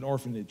is an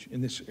orphanage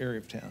in this area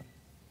of town.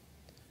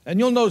 And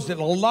you'll notice that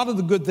a lot of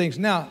the good things,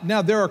 now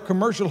there are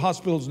commercial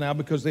hospitals now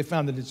because they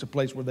found that it's a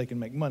place where they can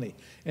make money.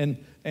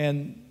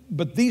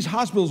 But these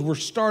hospitals were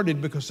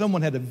started because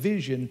someone had a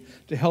vision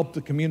to help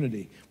the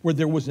community where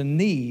there was a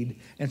need.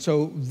 And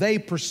so they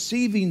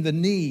perceiving the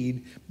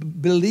need,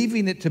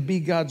 believing it to be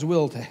God's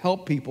will to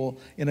help people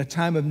in a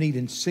time of need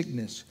and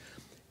sickness.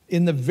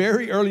 In the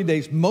very early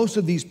days, most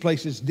of these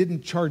places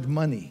didn't charge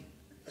money.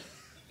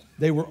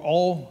 They were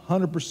all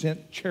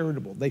 100%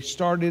 charitable. They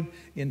started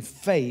in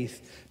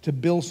faith to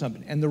build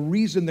something. And the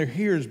reason they're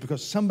here is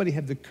because somebody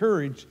had the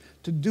courage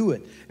to do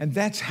it. And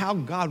that's how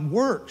God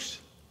works.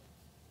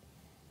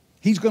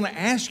 He's going to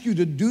ask you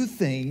to do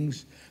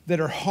things that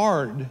are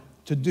hard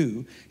to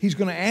do. He's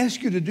going to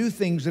ask you to do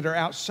things that are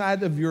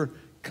outside of your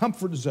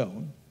comfort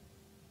zone.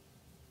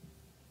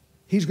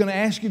 He's going to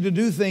ask you to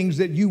do things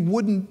that you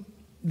wouldn't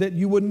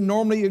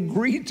normally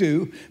agree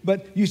to,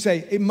 but you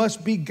say, it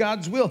must be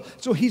God's will.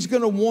 So he's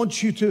going to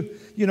want you to,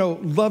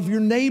 love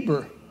your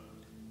neighbor.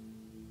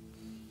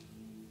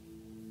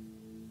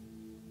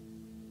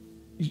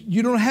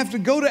 You don't have to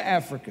go to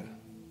Africa.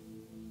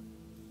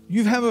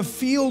 You have a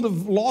field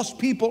of lost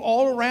people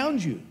all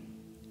around you.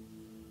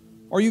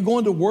 Are you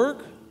going to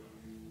work?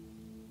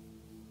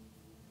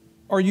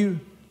 Are you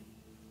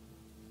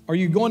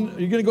going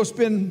to go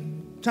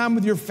spend time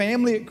with your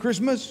family at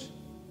Christmas?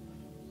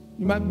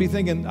 You might be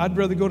thinking, I'd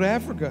rather go to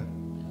Africa.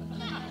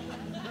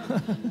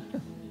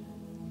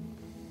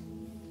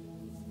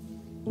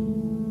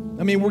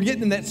 I mean, we're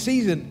getting in that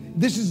season.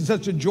 This is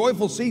such a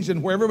joyful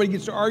season where everybody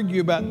gets to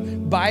argue about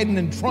Biden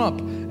and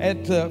Trump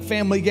at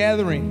family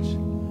gatherings.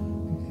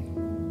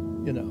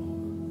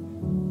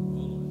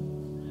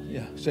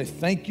 Say,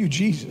 thank you,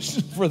 Jesus,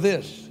 for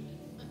this.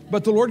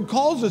 But the Lord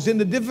calls us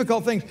into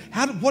difficult things.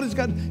 What is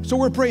God? So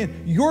we're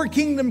praying, your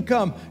kingdom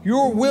come,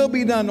 your will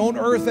be done on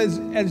earth as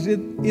it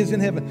is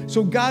in heaven.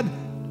 So God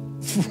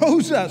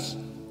throws us,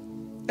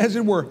 as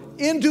it were,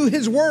 into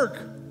his work.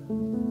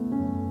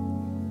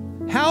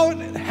 How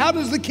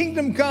does the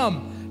kingdom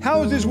come?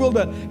 How is his will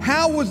done?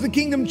 How was the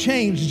kingdom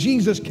changed?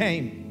 Jesus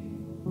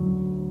came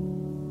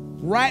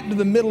right into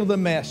the middle of the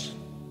mess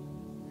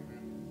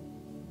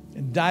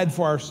and died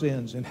for our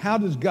sins. And how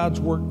does God's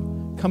work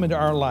come into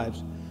our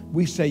lives?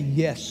 We say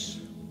yes.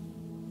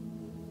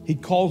 He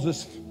calls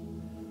us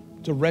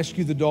to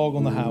rescue the dog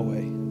on the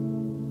highway,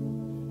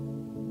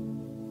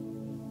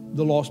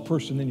 the lost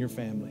person in your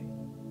family.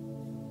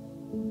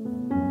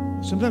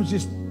 Sometimes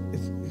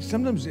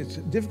it's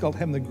difficult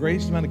having the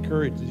greatest amount of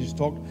courage to just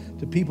talk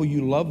to people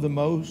you love the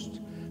most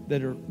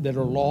that are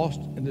lost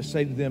and to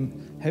say to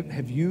them,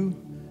 have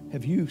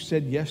you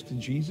said yes to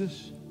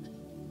Jesus?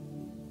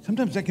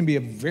 Sometimes that can be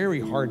a very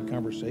hard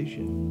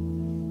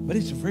conversation, but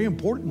it's a very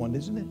important one,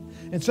 isn't it?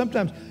 And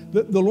sometimes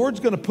the Lord's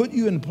going to put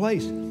you in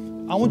place.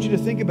 I want you to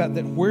think about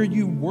that where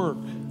you work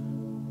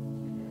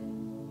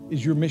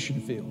is your mission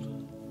field.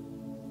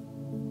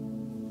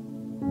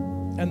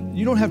 And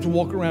you don't have to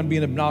walk around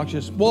being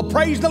obnoxious. Well,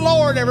 praise the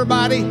Lord,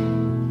 everybody.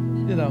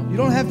 You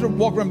don't have to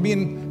walk around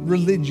being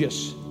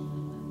religious.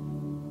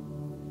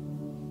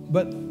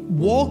 But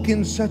walk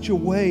in such a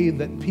way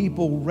that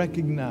people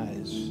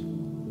recognize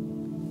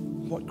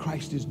what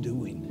Christ is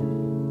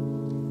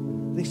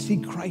doing. They see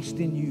Christ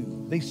in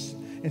you.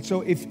 And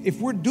so if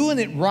we're doing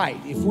it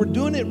right,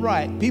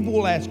 people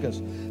will ask us,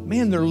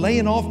 man, they're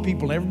laying off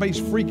people and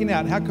everybody's freaking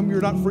out. How come you're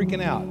not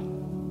freaking out?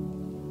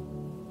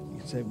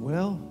 You say,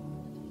 well,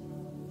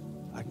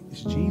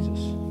 it's Jesus.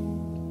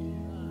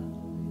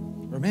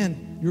 Or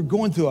man, you're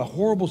going through a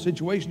horrible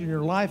situation in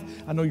your life.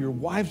 I know your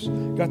wife's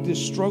got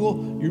this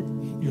struggle.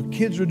 Your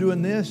kids are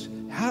doing this.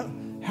 How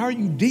are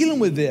you dealing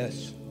with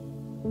this?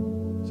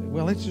 Say,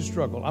 well, it's a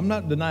struggle. I'm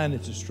not denying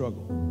it's a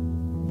struggle.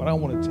 But I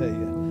want to tell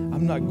you,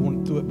 I'm not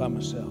going through it by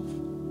myself.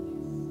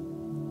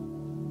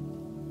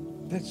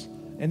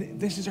 And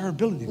this is our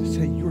ability to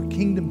say, your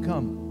kingdom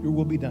come, your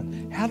will be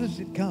done. How does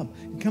it come?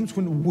 It comes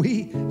when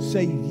we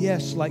say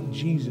yes like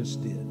Jesus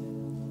did.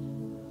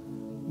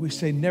 We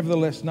say,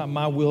 nevertheless, not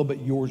my will,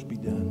 but yours be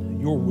done.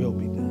 Your will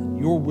be done.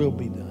 Your will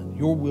be done.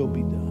 Your will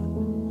be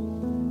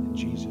done. In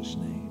Jesus'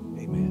 name,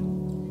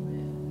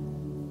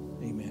 amen.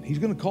 Amen. He's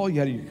going to call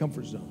you out of your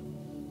comfort zone.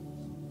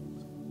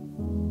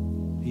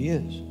 He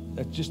is.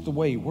 That's just the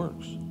way he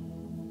works.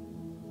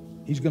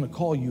 He's going to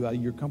call you out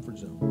of your comfort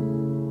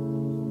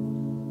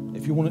zone.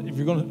 If you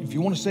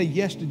want to say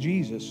yes to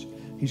Jesus,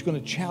 he's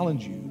going to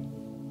challenge you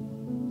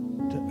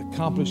to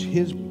accomplish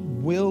his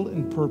will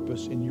and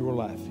purpose in your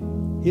life.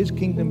 His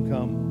kingdom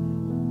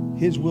come,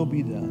 his will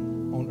be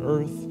done on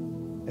earth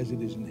as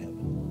it is in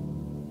heaven.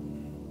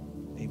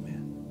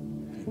 Amen.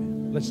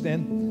 Amen. Let's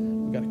stand.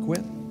 We got to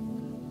quit.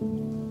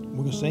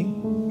 We're going to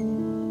sing?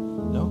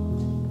 No?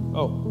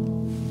 Oh.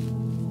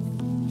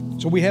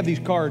 So we have these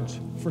cards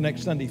for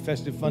next Sunday,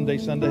 Festive Fun Day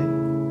Sunday.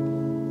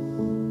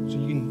 So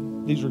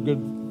these are good.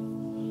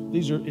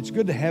 It's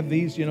good to have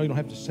these, you don't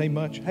have to say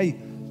much. Hey,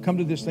 come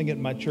to this thing at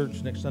my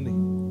church next Sunday.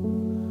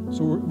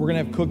 So we're going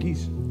to have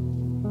cookies,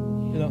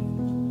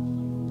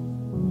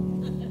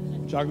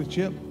 chocolate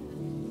chip,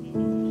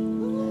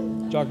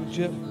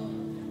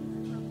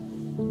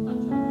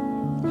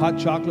 hot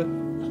chocolate.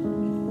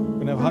 We're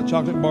going to have a hot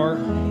chocolate bar.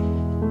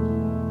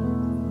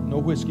 No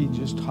whiskey,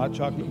 just hot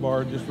chocolate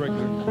bar, just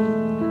regular.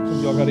 Some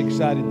of y'all got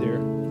excited there.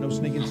 No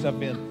sneaking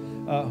stuff in.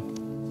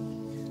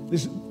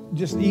 This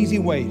just easy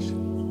ways,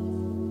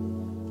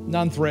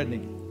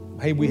 non-threatening.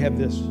 Hey, we have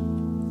this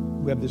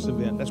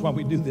event. That's why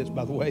we do this,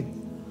 by the way.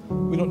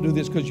 We don't do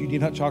this because you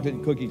need hot chocolate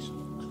and cookies.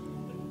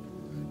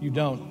 You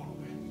don't.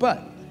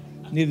 But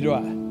neither do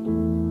I.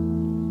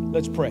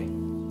 Let's pray.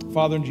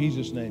 Father, in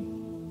Jesus' name.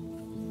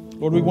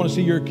 Lord, we want to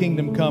see your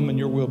kingdom come and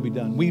your will be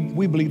done. We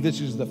believe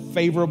this is the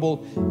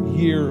favorable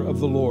year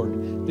of the Lord.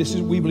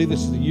 We believe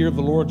this is the year of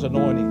the Lord's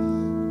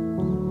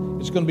anointing.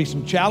 It's going to be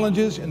some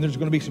challenges and there's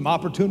going to be some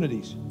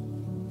opportunities.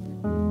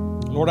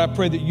 Lord, I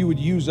pray that you would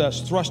use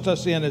us, thrust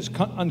us in as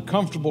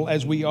uncomfortable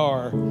as we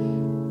are,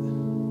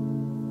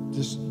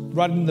 just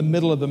right in the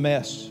middle of the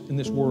mess in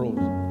this world,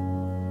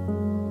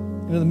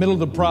 in the middle of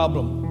the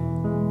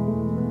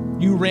problem.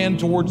 You ran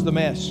towards the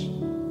mess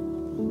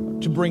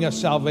to bring us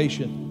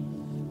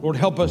salvation. Lord,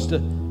 help us to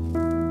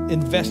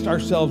invest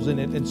ourselves in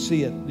it and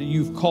see it, that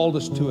you've called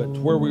us to it,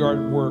 to where we are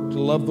at work, to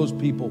love those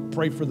people,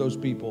 pray for those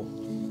people,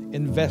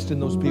 invest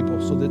in those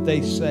people so that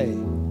they say,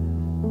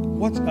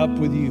 what's up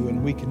with you?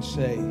 And we can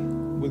say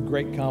with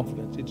great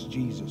confidence, it's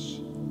Jesus.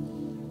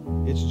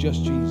 It's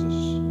just Jesus,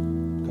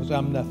 because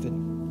I'm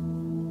nothing.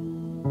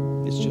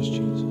 It's just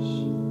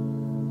Jesus.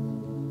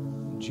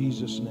 In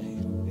Jesus'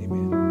 name,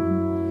 amen.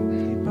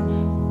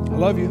 Amen. I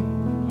love you.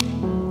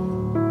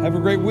 Have a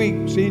great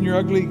week. See you in your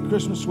ugly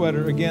Christmas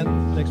sweater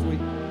again next week.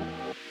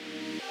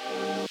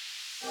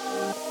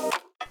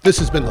 This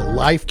has been the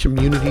Life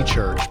Community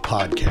Church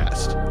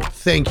podcast.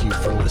 Thank you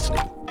for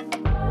listening.